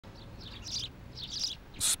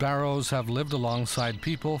Sparrows have lived alongside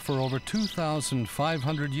people for over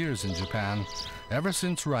 2,500 years in Japan, ever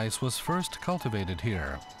since rice was first cultivated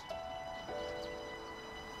here.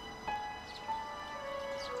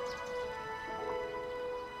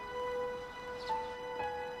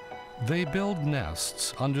 They build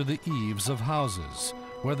nests under the eaves of houses,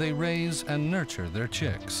 where they raise and nurture their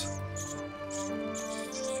chicks.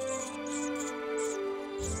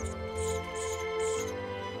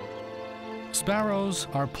 Sparrows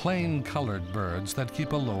are plain-colored birds that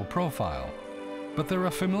keep a low profile, but they're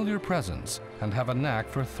a familiar presence and have a knack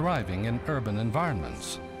for thriving in urban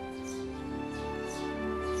environments.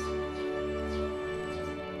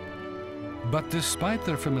 But despite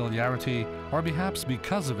their familiarity, or perhaps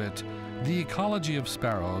because of it, the ecology of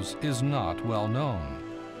sparrows is not well known.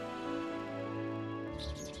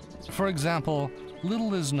 For example,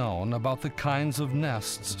 little is known about the kinds of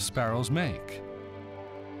nests sparrows make.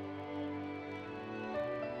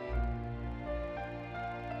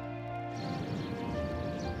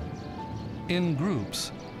 In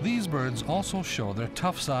groups, these birds also show their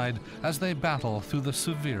tough side as they battle through the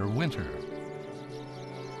severe winter.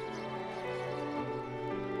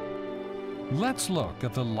 Let's look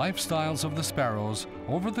at the lifestyles of the sparrows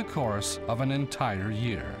over the course of an entire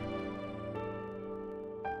year.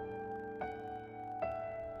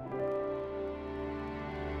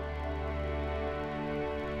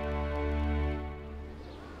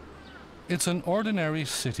 It's an ordinary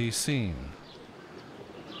city scene.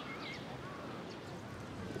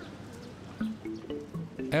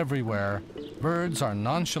 Everywhere, birds are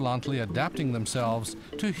nonchalantly adapting themselves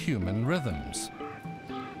to human rhythms.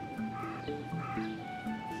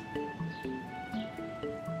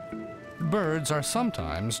 Birds are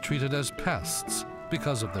sometimes treated as pests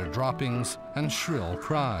because of their droppings and shrill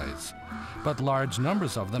cries, but large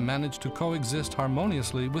numbers of them manage to coexist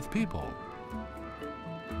harmoniously with people.